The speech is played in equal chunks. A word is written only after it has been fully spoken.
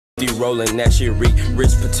rolling that shit reek.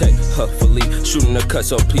 Rich protect, fully shooting the cut,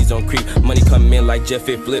 so please don't creep. Money come in like Jeff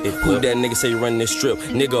it flip. Who that nigga say run this strip?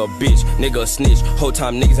 Nigga a bitch, nigga a snitch. Whole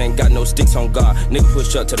time niggas ain't got no sticks on God. Nigga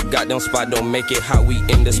push up to the goddamn spot, don't make it how we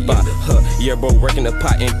in the spot. Yeah, bro, working the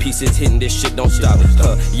pot in pieces, hitting this shit, don't stop.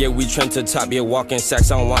 Yeah, we trend to top, yeah, walking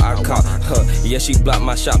sacks, I don't want our cop. Yeah, she blocked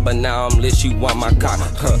my shot, but now I'm lit, she want my cock.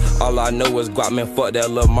 All I know is guap, man, fuck that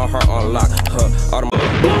love, my heart on lock.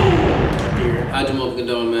 How'd you motherfucking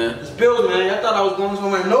doing, man? It's Billz, man. I thought I was going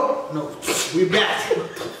somewhere. Nope. We back.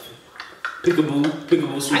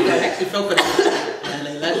 Peekaboo, sweet. I actually felt for that.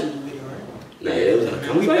 Like last week's video, right? Nah, it was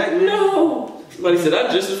like, we back, man. No. Somebody said,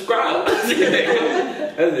 I just subscribed. That's it,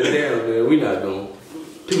 damn, man. We not doing.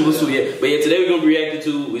 Peekaboo, sweet, yeah. But yeah, today we're gonna be reacting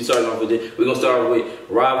to, we starting off with it. We're gonna start with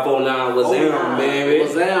Rob49, Wassam Baby.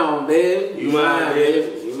 Wassam Baby. You mind,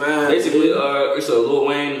 baby? You mind? Basically, it's a Lil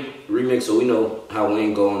Wayne remix, so we know how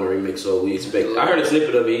Wayne go on the remix, so we expect. I heard a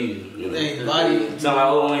snippet of it, you know. Hey, body. Sound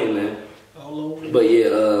like Lil Wayne, man. All over. But yeah,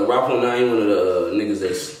 Rob49, one of the niggas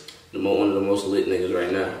that's one of the most lit niggas right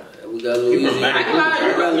now. We got Louisiana. I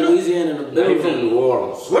got Louisiana in the building. From New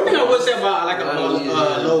Orleans. One thing I would say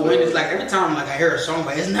about Lil Wayne is like every time like I hear a song,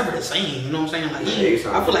 but it's never the same. You know what I'm saying? Like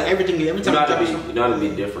I feel like every time you know how to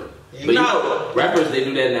be different. Yeah, but you know, rappers they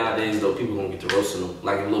do that nowadays though. People gonna get to roasting them.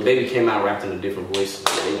 Like if Lil Baby came out rapped in a different voice,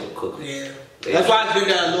 they gonna cook him. Yeah, that's why I think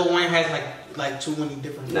that Lil Wayne has like too many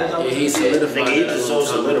different voices. He's solidified. He's so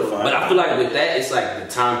solidified. But I feel like with that, it's like the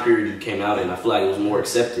time period you came out in. I feel like it was more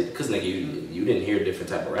accepted because nigga, you didn't hear different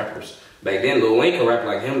type of rappers. Back then, Lil Wayne could rap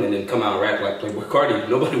like him and then come out and rap like Playboy Cardi.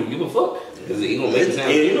 Nobody would give a fuck because he gonna make it sound.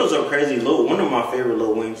 Yeah, you know what's so crazy? One of my favorite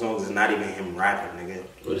Lil Wayne songs is not even him rapping, nigga.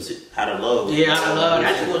 What is it? How to Love. Yeah, How to Love.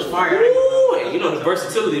 That shit was fire. Ooh, you know the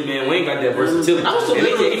versatility, man. Wayne got that versatility.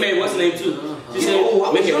 And he made what's his name too? She said,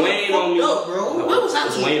 making Wayne on me. Bro. Why was that?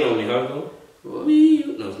 It's Wayne on me, huh? No,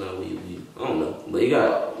 it's not Wee. I don't know, but he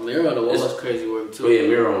got Mirror on the Wall is crazy work too. Oh yeah,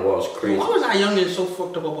 Mirror on the Wall is crazy. Why was I young and so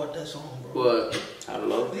fucked up about that song, bro? What? How to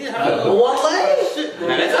Love. Yeah, How to Love. What?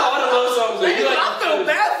 Now that's how all the love songs are. I feel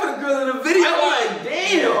bad for the girl in the video. I'm like,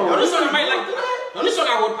 damn. The only song I might like. The only song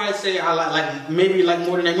I would probably say I like maybe like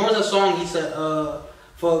more than that. What was a song he said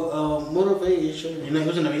for motivation? And it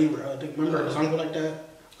was in the Uber. I think remember a song like that.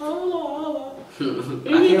 I can't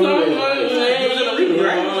remember his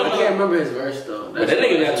verse. I can't remember his verse though. But that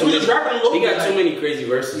nigga got too many. He got too many crazy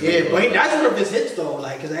verses. Yeah, but that's one of his hits though.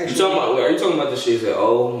 Like, cause actually. Are you talking about the shit that?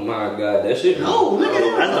 Oh my god, that shit. No,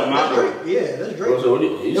 nigga, that's a Drake. Yeah, that's Drake. So what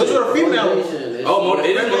those are the female. It is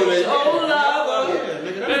motivation. Oh,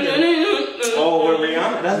 oh, with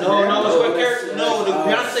Rihanna? No, it's with Carrie. No, the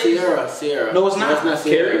Beyonce. Sierra. No, it's not. That's not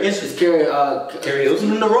Sierra. It's Carrie. Carrie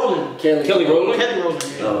Hilson. No, Roland. Kelly Rowland. Kelly Rowland.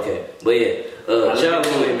 Yeah. Oh, okay, but yeah. Shout out to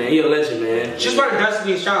him, man. He a legend, man. She's part of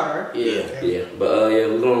Destiny's Child, right? Yeah. But yeah,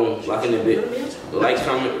 we're gonna lock in a bit. Like,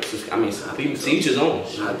 comment, I mean, people see each his own.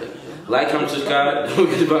 Like, comment, subscribe. Don't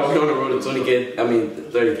forget about we're on the road to 20K. I mean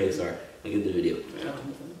 30K. Sorry. Look at the video. Damn.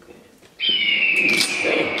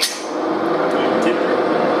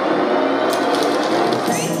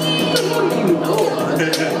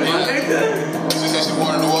 She said she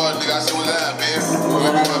wanted the water, nigga. I said, what's that, baby?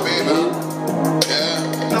 Remember my baby? Yeah.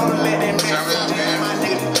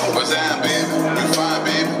 What's that, baby? You fine,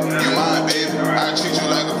 baby. You mine, baby. I treat you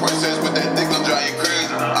like a princess, but that dick gon' drive you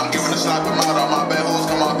crazy. I'm giving a slap him out. All my bad hoes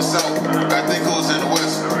come out the south. Got thick hoes in the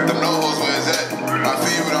west. Them no hoes, where is that? My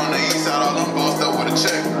favorite on the east side. All them bossed up with a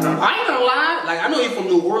check. I ain't gonna lie. Like, I know he's from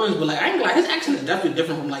New Orleans, but like, I ain't gonna lie. His accent is definitely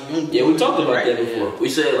different from like young. Yeah, we talked about that before. We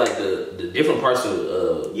said like the different parts of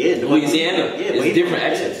Louisiana. It's different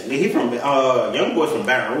accents. He from young boy's from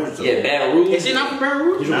Baton Rouge. So. Yeah, Baton Rouge. Is he not from Baton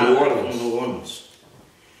Rouge? He's from New Orleans. New Orleans.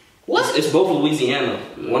 What? It's both Louisiana.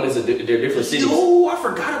 One is they're different cities. Oh, I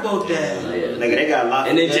forgot about that. Yeah. Nigga, they got a lot.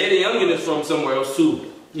 And then Jada Youngin is from somewhere else too.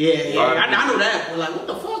 Yeah. I know that. But like, what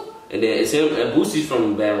the fuck? And then it's him and Boosie's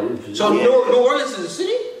from Baton Rouge. So New Orleans is a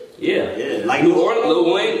city? Yeah. Like New Orleans.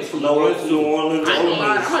 Lil Wayne is from New Orleans.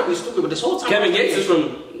 I might be stupid, but this whole time Kevin Gates is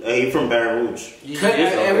from. He from Baton Rouge.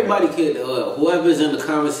 Everybody could, whoever's in the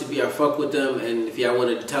comments, if y'all fuck with them, and if y'all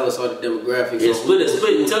wanted to tell us all the demographics. Yeah, split.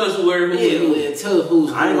 Tell us who tell us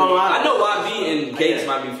who's. I ain't gonna lie. I know YB and Gates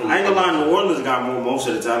might be from. I ain't gonna lie. New Orleans got most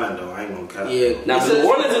of the talent though. I ain't gonna cut. Yeah. Now New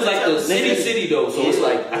Orleans is like the city though, so it's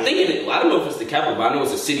like I think I don't know if it's the capital, but I know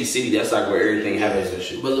it's a city. That's like where everything happens and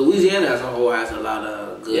shit. But Louisiana as a whole has a lot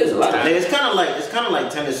of good. Yeah, it's a lot. It's kind of like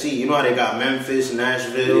Tennessee. You know how they got Memphis,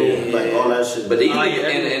 Nashville, like all that shit. But they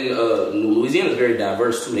Louisiana is very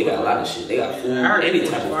diverse too. They got a lot of shit. They got food, any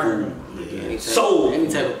type of food. Any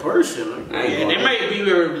type of person. They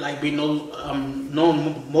might be known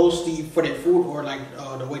mostly for their food or like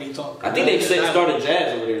the way they talk. I think they started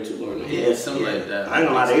jazz over there too. Yeah, something like that. I ain't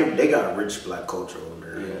gonna lie, they got a rich black culture over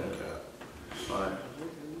there. Yeah. Fine.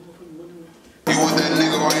 You want that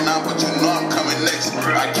nigga right now, but you know I'm coming next.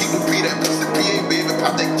 I keep a P, that pussy PA, baby,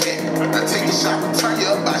 pop that cat. I take a shot and turn you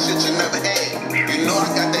up by shit you never had. You know I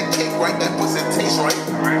got that cake right, that pussy taste right.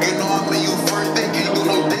 You know I'm in you first, they can't do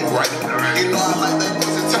no dick right. You know I like that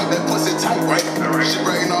pussy tight, right? She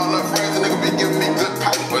bringing all her friends, and nigga be giving me good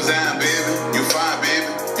pipe. What's that, baby? You fine, baby.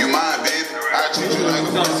 You mine, baby. I treat you like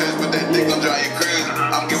a princess, but that dick gon' drive you crazy.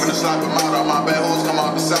 I'm giving a slap him out, all my bad hoes come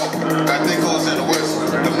out the south. Got thick hoes in the west,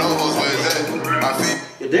 them no hoes, where is that? My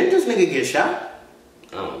feet. Didn't this nigga get shot?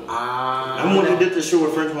 I don't know. I'm when he did the shit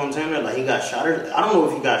with French Montana, like he got shot. I don't know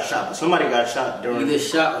if he got shot, but somebody got shot during. Either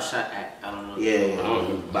shot or shot at. I don't know. Yeah. I don't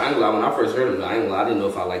know. But I ain't gonna lie, when I first heard him, I ain't gonna lie, I didn't know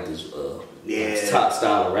if I liked this top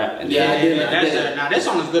style of rap. And Yeah, I did. Now that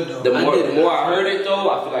song is good though. The more I heard it though,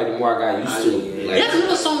 I feel like the more I got used to it. He has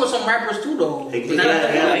another song with some rappers too though. I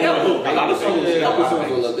got a lot of songs. A couple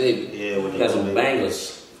songs with Lil Baby. Yeah, with Got some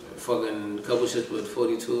bangers. Fucking couple shits with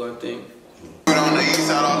 42, I think. On the east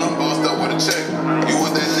side, all them bossed up with a check. You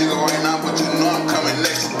want that nigga right now, but you know I'm coming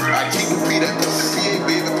next. I keep a P, that pussy PA,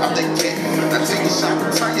 baby, pop that cat. I take a shot and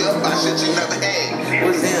turn you up by shit you never had.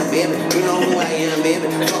 What's that, baby? You know who I am, baby.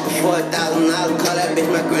 Fuck her for $1,000, call that bitch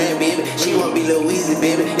my grandbaby. She wanna be Lil Weezy,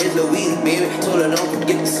 baby. It's Lil Weezy, baby. Told her don't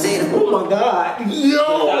forget to say that. Oh my God,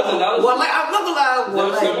 yo! Well, like I'm not gonna lie. Well,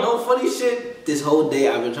 like no funny shit. This whole day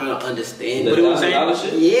I've been trying to understand. The $1,000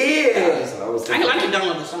 shit? Yeah. I ain't like to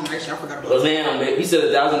download the song. Actually, I forgot about it. Man, baby, he said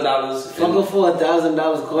 $1,000. Fuck her for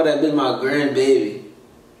 $1,000, call that bitch my grandbaby.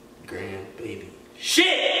 Grandbaby.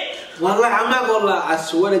 Shit! Well, like, I'm not gonna lie, I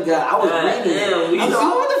swear to God, I was reading it. I was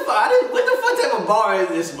like, what the fuck type of bar is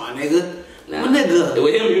this, my nigga? Nah. My nigga.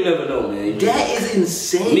 With him, you never know, man. That is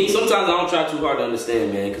insane. Me, sometimes I don't try too hard to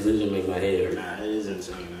understand, man, because it just make my head hurt. Nah, it is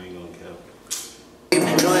insane. I ain't gonna care.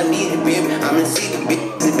 No, I need it, baby. I'm in secret, baby.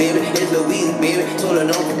 It's Lil Weezy, baby. Told her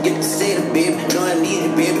don't forget to say the baby. No, I need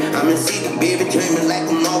it, baby. I'm in secret, baby. Dreaming like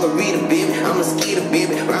a margarita, baby. I'm a skeeter,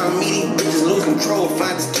 baby. Round me, these bitches lose control.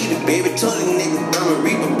 Find the skeeter, baby. Told these niggas I'm a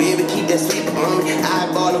reaper, baby. Keep that sleeper on me.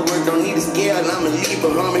 Eyeball the work, don't need a scale. I'm a leaper,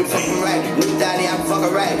 homie. Fucking right. New daddy, I fuck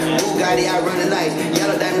her right. Bugatti, I run the lights.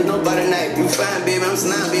 Yellow diamonds, no butter knife. You fine, baby. I'm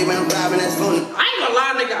slime, baby. I'm driving that phone. I ain't gonna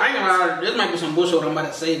lie, nigga. I ain't gonna lie. This might be some bullshit what I'm about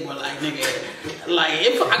to say, but like, nigga, like,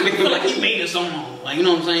 I feel like he made a song, like, you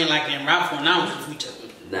know what I'm saying, like in Rob49 was a feature.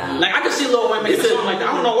 Nah. Like I can see Lil Wayne make a song like that.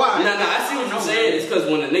 I don't know why. Nah, I see what you're saying. It's because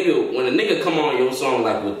when a nigga come on your song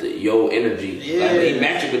like with your energy, like he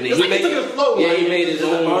match it with niggas. It's like he took his flow. Yeah, he made his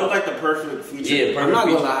own. Oh, it's like the perfect feature. Yeah, perfect I'm not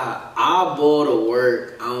feature. gonna lie, I bought to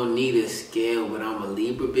work, I don't need a scale, but I'm a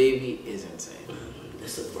Libra, baby, is insane.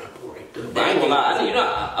 That's a rapper right there. But I ain't gonna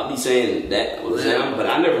lie, I'll be saying that was him, but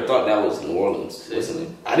I never thought that was New Orleans, isn't it?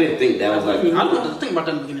 I didn't think that was like. I was thinking about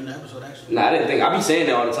that in the beginning of the episode, actually. Nah, I didn't think. I be saying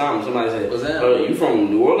that all the time. Somebody said, What's that? You from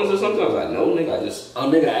New Orleans or something? I was like, no, nigga, I just. Oh,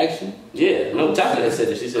 nigga, action? Yeah, no, Tasha that said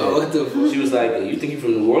that. She said, Oh, what the fuck? She was like, you think you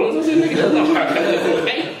from New Orleans? I said, nigga, that's not right.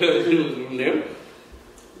 She was from there.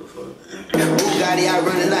 Bugatti, I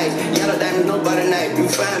run the lights. Yellow diamonds, no butter knife. You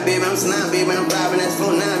fine, baby. I'm slime, baby. I'm driving that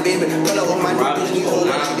phone 9, baby. Pull up on my niggas. You hold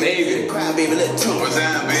up, baby. Cry, baby. Little tune. What's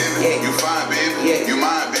that, baby? You fine, baby. You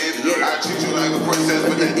mine, baby. I treat you like a princess,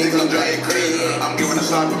 but that dick gon' drive you crazy. I'm giving a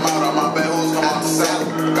slap him out, all my bad hoes come out the south.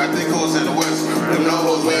 Got thick hoes in the west, them no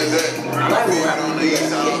hoes, where is that? My feet on the east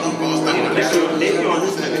side, all them bossed up with the check.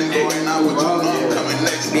 That nigga right now, but you know I'm coming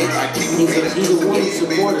next. I keep a beat, that pussy PA,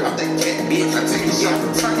 baby. Pop that cat, bitch. I take a shot,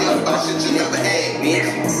 turn you up by shit you never had. Bitch,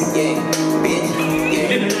 yeah, bitch, yeah,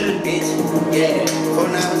 bitch, yeah. 4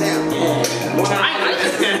 9 down.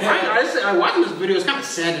 I watching this video. It's kind of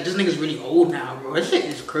sad that this nigga's really old now, bro. That shit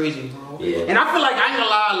is crazy, bro. Yeah. And I feel like I ain't gonna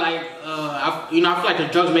lie, like I feel like the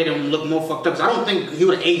drugs made him look more fucked up. Cause I don't think he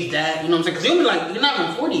would have aged that. You know what I'm saying? Cause he'll be like, you're not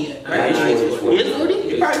even 40 yet. Right? Nah, he's 40. He is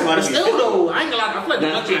 40. But still though, I ain't gonna lie. I feel like the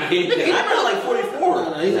drugs. I'm like 44.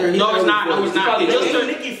 No, it's not. No, it's not. He just turned.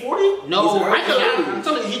 Nicky 40? No, I ain't gonna lie. I'm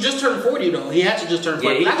telling you, he just turned 40 though. He had to just turn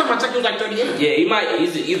 40. Yeah, Last time I checked, he was like 38. Yeah,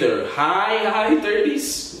 he's either high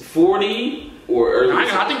 30s, 40, or early.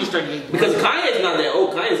 I think he's 38. Because Kanye's not that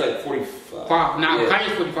old. Kanye's like 45. Nah,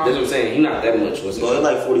 Kanye's 45. That's what I'm saying. He's not that much. No, he's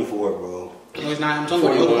like 44, bro. No, he's not. I'm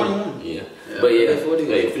telling you, 21. Yeah. But yeah, 40.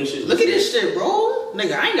 Like, finish it. Look at this shit, bro.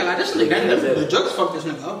 Nigga, I ain't gonna lie. This nigga, the drugs fucked this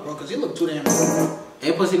nigga up, bro, because he looked too damn old.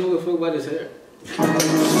 And plus he knew what fuck about his hair.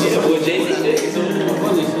 Yeah, well, Jay-Z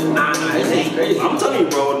did. Nah, this ain't crazy. I'm telling you,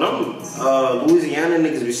 bro, them Louisiana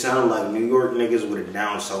niggas be sounding like New York niggas with a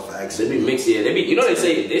down south accent. They be mixed, yeah. They be, you know, they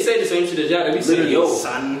say the same shit as y'all. They be saying, yo,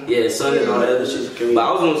 son. Yeah, son and all that other shit. But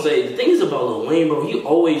I was gonna say, the thing is about Lil Wayne, bro, he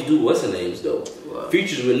always do what's the names though. What?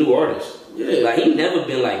 Features with new artists. Yeah. Like he never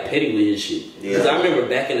been like petty with his shit. Because I remember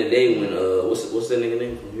back in the day when what's that nigga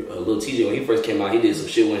name? Lil TJ, when he first came out, he did some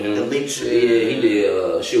shit with him. The big shit. Yeah, he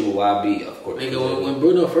did shit with YB, of course. Nigga, when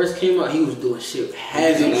Bruno first came out, he was doing shit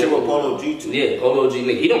heavy. Shit with Polo G too. Yeah, Polo G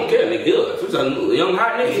nigga. He don't care, nigga. If it's a young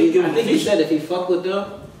hot nigga, I think he said if he fuck with them,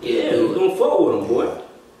 yeah, we gonna fuck with him, boy.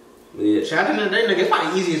 Yeah. Shout out to the day, nigga. It's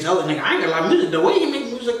probably easy as hell, nigga. I ain't gonna lie, music, the way he make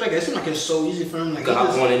music, like it seems like it's so easy for him. Like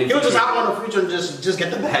he'll just hop on the future and just get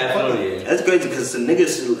the bag. Yeah. That's crazy because the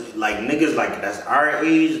niggas like that's our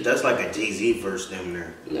age. That's like a Jay-Z verse damn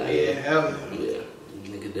near. Nah, Yeah, hell yeah.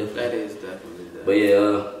 Nigga, definitely. that is definitely that. But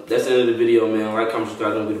yeah, that's the end of the video, man. Like, comment,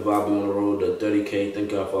 subscribe, don't get the vibe. We on the road to 30K.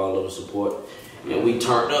 Thank y'all for all of the support. And we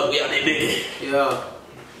turned up. We out there, baby. Yeah.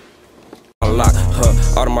 Unlock,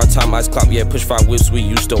 all of my time, ice clock, yeah, push 5 whips, we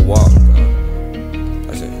used to walk.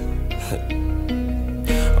 That's it.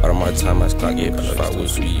 All of my time, ice clock, yeah, push 5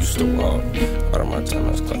 whips, we used to walk. All of my time,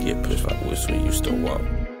 ice clock, yeah, push 5 whips, we used to walk.